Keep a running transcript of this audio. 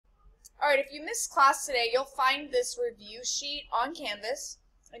Alright, if you missed class today, you'll find this review sheet on Canvas,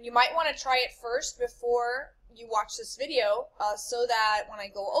 and you might want to try it first before you watch this video so that when I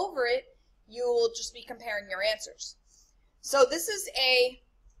go over it, you will just be comparing your answers. So this is a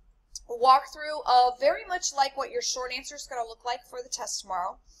walkthrough of very much like what your short answer is going to look like for the test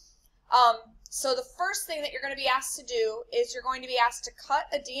tomorrow. So the first thing that you're going to be asked to do is you're going to be asked to cut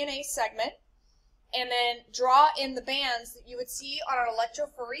a DNA segment and then draw in the bands that you would see on an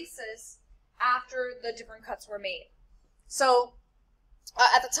electrophoresis after the different cuts were made. So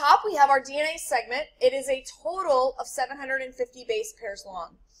at the top we have our DNA segment. It is a total of 750 base pairs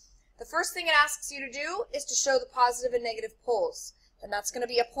long. The first thing it asks you to do is to show the positive and negative poles, and that's going to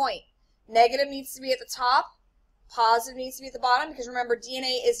be a point. Negative needs to be at the top, positive needs to be at the bottom, because remember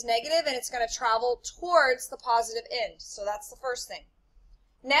DNA is negative and it's going to travel towards the positive end. So that's the first thing.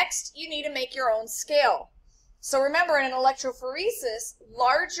 Next, you need to make your own scale. So remember, in an electrophoresis,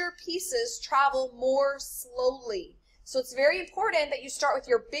 larger pieces travel more slowly. So it's very important that you start with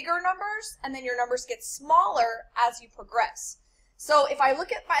your bigger numbers and then your numbers get smaller as you progress. So if I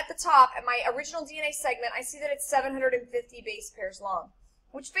look at the top at my original DNA segment, I see that it's 750 base pairs long,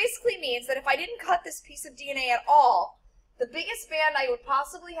 which basically means that if I didn't cut this piece of DNA at all, the biggest band I would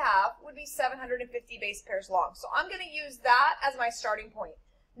possibly have would be 750 base pairs long. So I'm going to use that as my starting point.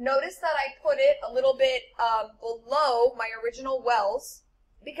 Notice that I put it a little bit below my original wells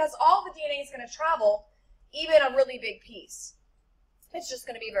because all the DNA is going to travel, even a really big piece. It's just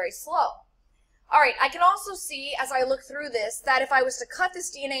going to be very slow. All right, I can also see as I look through this that if I was to cut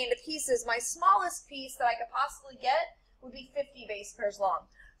this DNA into pieces, my smallest piece that I could possibly get would be 50 base pairs long.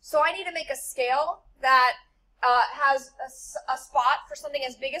 So I need to make a scale that has a spot for something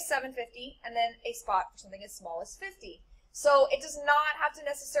as big as 750 and then a spot for something as small as 50. So it does not have to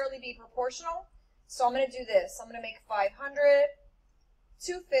necessarily be proportional. So I'm going to do this. I'm going to make 500,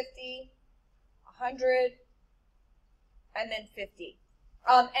 250, 100, and then 50.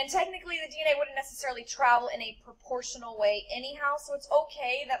 And technically the DNA wouldn't necessarily travel in a proportional way anyhow, so it's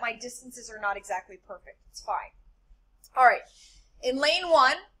okay that my distances are not exactly perfect. It's fine. All right. In lane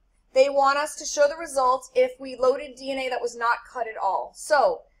 1, they want us to show the results if we loaded DNA that was not cut at all.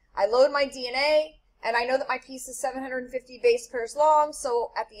 So I load my DNA, and I know that my piece is 750 base pairs long,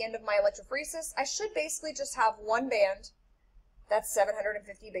 so at the end of my electrophoresis, I should basically just have one band that's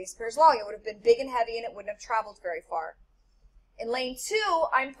 750 base pairs long. It would have been big and heavy, and it wouldn't have traveled very far. In lane 2,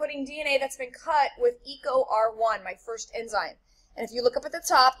 I'm putting DNA that's been cut with EcoR1, my first enzyme. And if you look up at the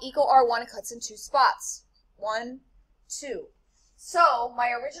top, EcoR1 cuts in 2 spots. 1, 2. So my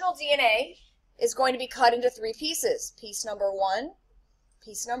original DNA is going to be cut into 3 pieces. Piece number 1,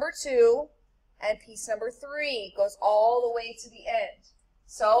 piece number 2, and piece number 3 goes all the way to the end.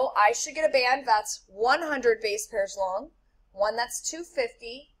 So I should get a band that's 100 base pairs long, one that's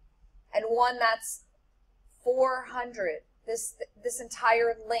 250, and one that's 400. This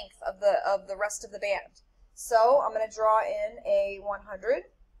entire length of the rest of the band. So I'm going to draw in a 100,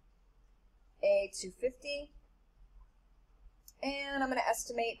 a 250, and I'm going to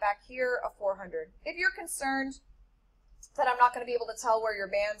estimate back here a 400. If you're concerned that I'm not going to be able to tell where your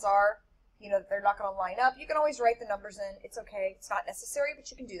bands are, you know, that they're not going to line up, you can always write the numbers in. It's okay. It's not necessary, but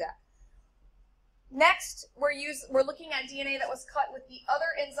you can do that. Next, we're looking at DNA that was cut with the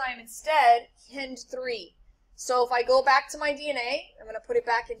other enzyme instead, HEND3. So if I go back to my DNA, I'm going to put it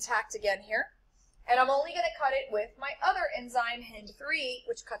back intact again here, and I'm only going to cut it with my other enzyme, HEND3,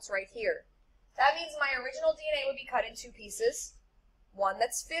 which cuts right here. That means my original DNA would be cut in 2 pieces, one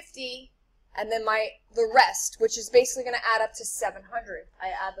that's 50, and then the rest, which is basically going to add up to 700. I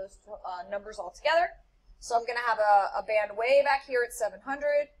add those numbers all together. So I'm going to have a band way back here at 700,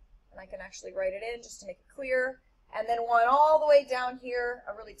 and I can actually write it in just to make it clear. And then one all the way down here,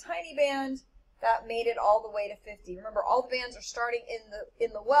 a really tiny band that made it all the way to 50. Remember, all the bands are starting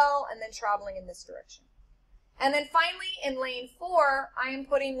in the well and then traveling in this direction. And then finally, in lane 4, I am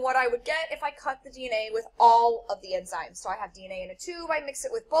putting what I would get if I cut the DNA with all of the enzymes. So I have DNA in a tube, I mix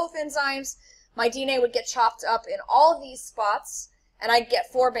it with both enzymes. My DNA would get chopped up in all of these spots, and I'd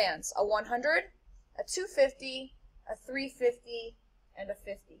get 4 bands, a 100, a 250, a 350, and a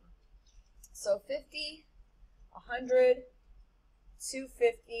 50. So 50, 100,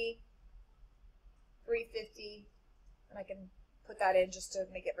 250, 350, and I can put that in just to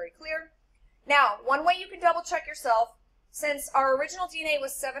make it very clear. Now, one way you can double check yourself, since our original DNA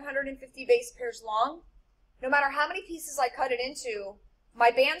was 750 base pairs long, no matter how many pieces I cut it into,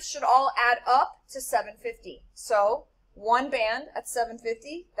 my bands should all add up to 750. So, one band at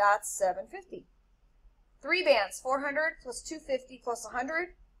 750, that's 750. 3 bands, 400 plus 250 plus 100,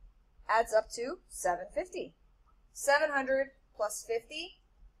 adds up to 750. 700 plus 50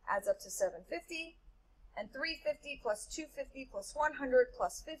 adds up to 750. And 350 plus 250 plus 100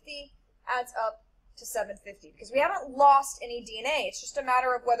 plus 50 adds up to 750. Because we haven't lost any DNA. It's just a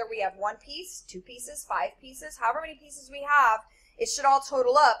matter of whether we have 1 piece, 2 pieces, 5 pieces, however many pieces we have, it should all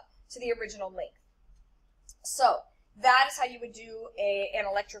total up to the original length. So that is how you would do an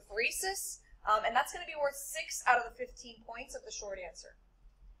electrophoresis. And that's going to be worth 6 out of the 15 points of the short answer.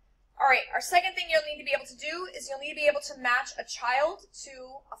 All right, our second thing you'll need to be able to do is you'll need to be able to match a child to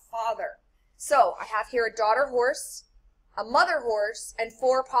a father. So I have here a daughter horse, a mother horse, and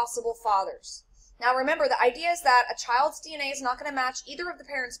 4 possible fathers. Now remember, the idea is that a child's DNA is not going to match either of the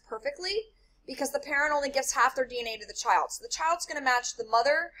parents perfectly because the parent only gives half their DNA to the child. So the child's going to match the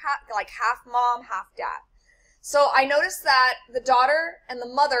mother, like half mom, half dad. So I noticed that the daughter and the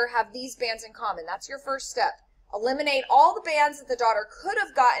mother have these bands in common. That's your first step. Eliminate all the bands that the daughter could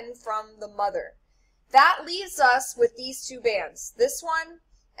have gotten from the mother. That leaves us with these 2 bands, this one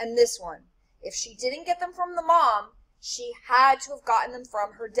and this one. If she didn't get them from the mom, she had to have gotten them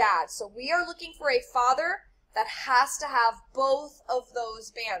from her dad. So we are looking for a father that has to have both of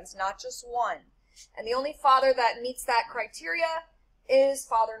those bands, not just one. And the only father that meets that criteria is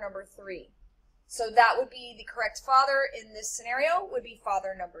father number 3. So that would be the correct father in this scenario, would be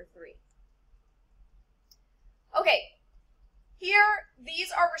father number 3. Okay, here,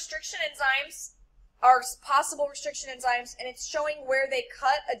 these are restriction enzymes, are possible restriction enzymes, and it's showing where they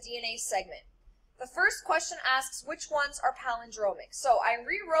cut a DNA segment. The first question asks which ones are palindromic. So I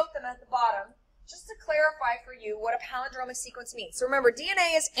rewrote them at the bottom just to clarify for you what a palindromic sequence means. So remember,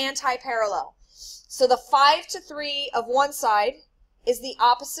 DNA is anti-parallel. So the 5 to 3 of one side is the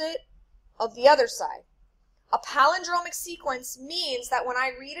opposite of the other side. A palindromic sequence means that when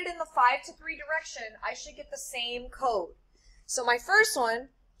I read it in the 5 to 3 direction, I should get the same code. So my first one,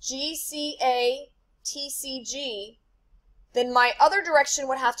 GCATCG, then my other direction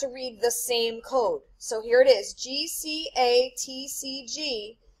would have to read the same code. So here it is, GCATCG,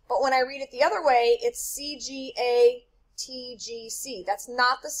 but when I read it the other way, it's CGATGC. That's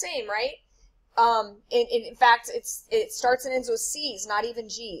not the same, right? In fact, it starts and ends with C's, not even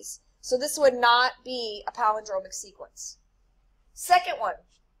G's. So this would not be a palindromic sequence. Second one,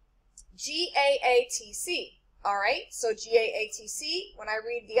 GAATC. All right, so GAATC, when I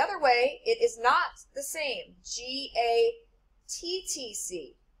read the other way, it is not the same.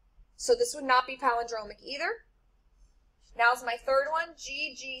 GATTC. So this would not be palindromic either. Now is my third one,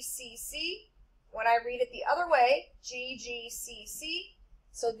 GGCC. When I read it the other way, GGCC.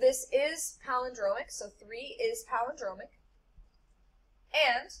 So this is palindromic, so 3 is palindromic.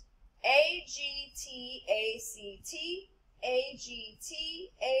 And AGTACT,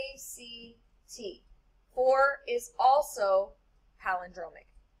 AGTACT. 4 is also palindromic.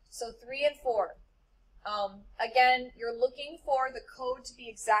 So 3 and 4. Again, you're looking for the code to be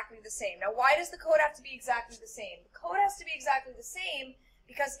exactly the same. Now, why does the code have to be exactly the same? The code has to be exactly the same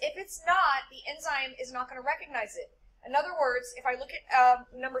because if it's not, the enzyme is not going to recognize it. In other words, if I look at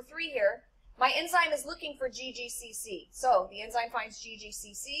number 3 here, my enzyme is looking for GGCC. So the enzyme finds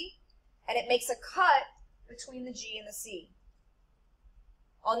GGCC, and it makes a cut between the G and the C.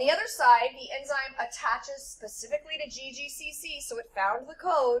 On the other side, the enzyme attaches specifically to GGCC, so it found the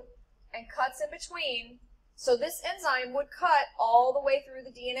code and cuts in between. So this enzyme would cut all the way through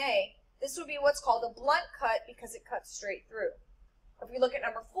the DNA. This would be what's called a blunt cut because it cuts straight through. If we look at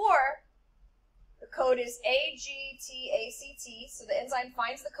number 4, the code is AGTACT, so the enzyme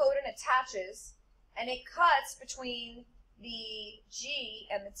finds the code and attaches, and it cuts between the G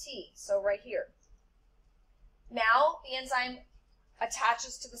and the T, so right here. Now the enzyme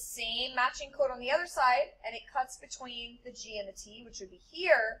attaches to the same matching code on the other side, and it cuts between the G and the T, which would be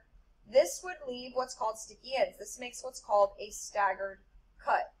here. This would leave what's called sticky ends. This makes what's called a staggered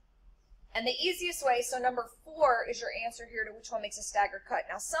cut. And the easiest way, so number 4 is your answer here to which one makes a staggered cut.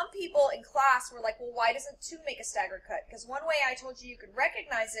 Now, some people in class were like, well, why doesn't 2 make a staggered cut? Because one way I told you could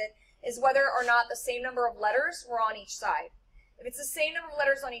recognize it is whether or not the same number of letters were on each side. If it's the same number of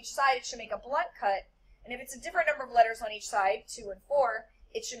letters on each side, it should make a blunt cut. And if it's a different number of letters on each side, 2 and 4,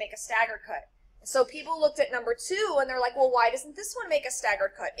 it should make a staggered cut. So people looked at number 2 and they're like, well, why doesn't this one make a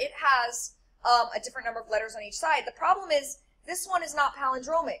staggered cut? It has a different number of letters on each side. The problem is this one is not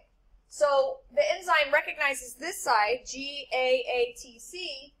palindromic. So the enzyme recognizes this side,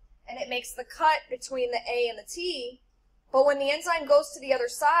 GAATC, and it makes the cut between the A and the T. But when the enzyme goes to the other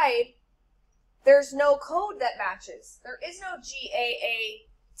side, there's no code that matches. There is no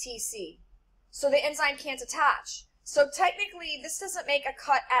GAATC. So the enzyme can't attach. So technically, this doesn't make a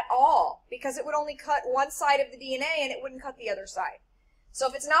cut at all because it would only cut one side of the DNA and it wouldn't cut the other side. So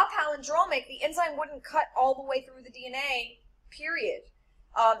if it's not palindromic, the enzyme wouldn't cut all the way through the DNA, period.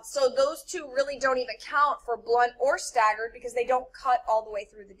 So those two really don't even count for blunt or staggered because they don't cut all the way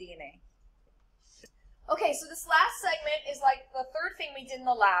through the DNA. Okay, so this last segment is like the third thing we did in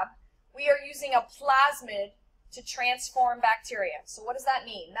the lab. We are using a plasmid to transform bacteria. So what does that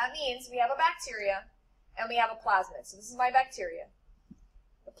mean? That means we have a bacteria and we have a plasmid. So this is my bacteria.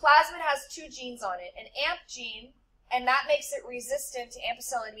 The plasmid has two genes on it, an AMP gene, and that makes it resistant to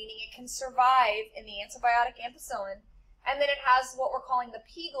ampicillin, meaning it can survive in the antibiotic ampicillin. And then it has what we're calling the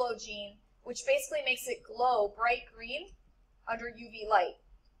P-glow gene, which basically makes it glow bright green under UV light.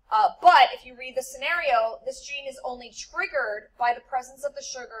 But if you read the scenario, this gene is only triggered by the presence of the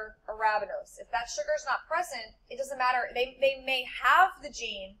sugar arabinose. If that sugar is not present, it doesn't matter. They may have the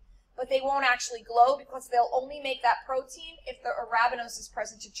gene, but they won't actually glow because they'll only make that protein if the arabinose is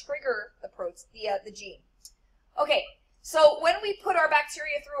present to trigger the gene. Okay, so when we put our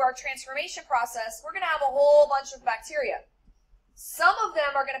bacteria through our transformation process, we're going to have a whole bunch of bacteria. Some of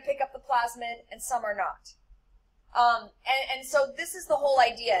them are going to pick up the plasmid and some are not. And so this is the whole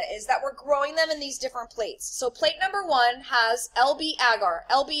idea, is that we're growing them in these different plates. So plate number 1 has LB agar.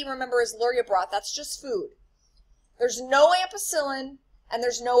 LB, remember, is luria broth. That's just food. There's no ampicillin and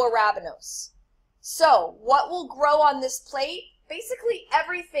there's no arabinose. So what will grow on this plate? Basically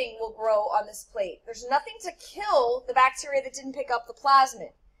everything will grow on this plate. There's nothing to kill the bacteria that didn't pick up the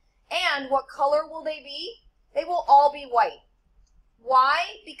plasmid. And what color will they be? They will all be white. Why?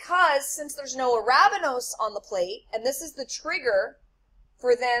 Because since there's no arabinose on the plate, and this is the trigger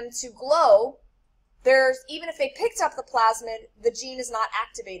for them to glow, even if they picked up the plasmid, the gene is not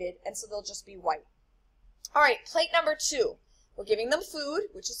activated, and so they'll just be white. All right, plate number 2. We're giving them food,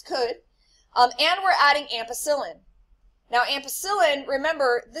 which is good, and we're adding ampicillin. Now, ampicillin,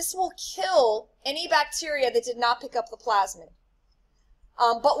 remember, this will kill any bacteria that did not pick up the plasmid.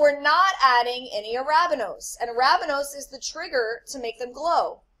 But we're not adding any arabinose, and arabinose is the trigger to make them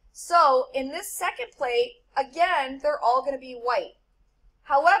glow. So in this second plate, again, they're all going to be white.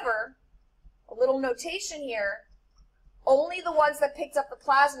 However, a little notation here, only the ones that picked up the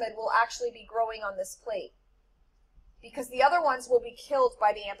plasmid will actually be growing on this plate, because the other ones will be killed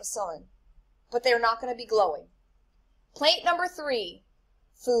by the ampicillin, but they're not going to be glowing. Plate number 3,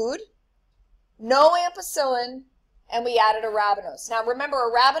 food, no ampicillin, and we added arabinose. Now remember,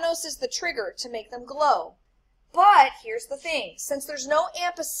 arabinose is the trigger to make them glow. But here's the thing. Since there's no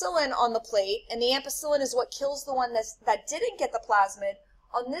ampicillin on the plate, and the ampicillin is what kills the one that didn't get the plasmid,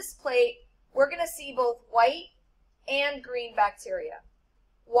 on this plate, we're going to see both white and green bacteria.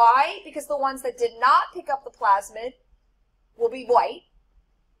 Why? Because the ones that did not pick up the plasmid will be white,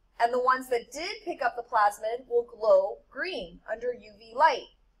 and the ones that did pick up the plasmid will glow green under UV light.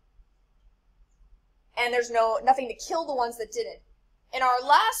 And there's nothing to kill the ones that didn't. In our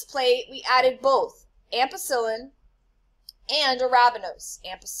last plate, we added both ampicillin and arabinose.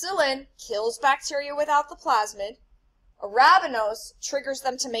 Ampicillin kills bacteria without the plasmid. Arabinose triggers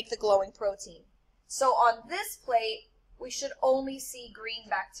them to make the glowing protein. So on this plate, we should only see green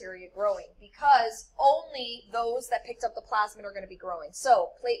bacteria growing because only those that picked up the plasmid are going to be growing.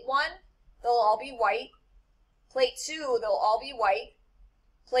 So plate 1, they'll all be white. Plate 2, they'll all be white.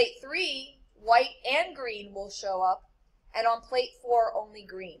 Plate 3, white and green will show up, and on plate 4, only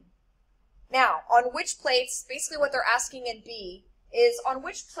green. Now, on which plates, basically what they're asking in B, is on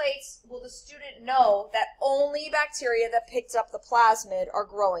which plates will the student know that only bacteria that picked up the plasmid are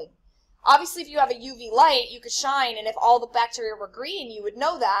growing? Obviously, if you have a UV light, you could shine, and if all the bacteria were green, you would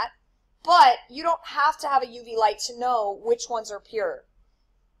know that, but you don't have to have a UV light to know which ones are pure.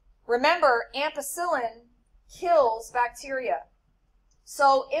 Remember, ampicillin kills bacteria.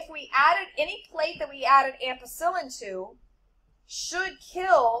 So if we added any plate that we added ampicillin to, should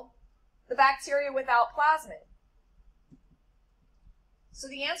kill the bacteria without plasmid. So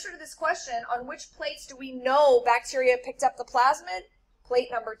the answer to this question, on which plates do we know bacteria picked up the plasmid? Plate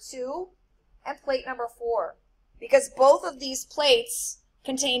number 2 and plate number 4. Because both of these plates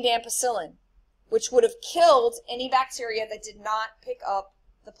contained ampicillin, which would have killed any bacteria that did not pick up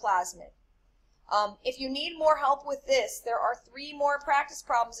the plasmid. If you need more help with this, there are 3 more practice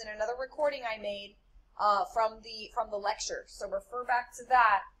problems in another recording I made from the lecture. So refer back to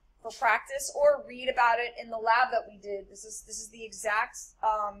that for practice, or read about it in the lab that we did. This is the exact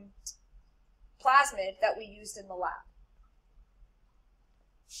plasmid that we used in the lab.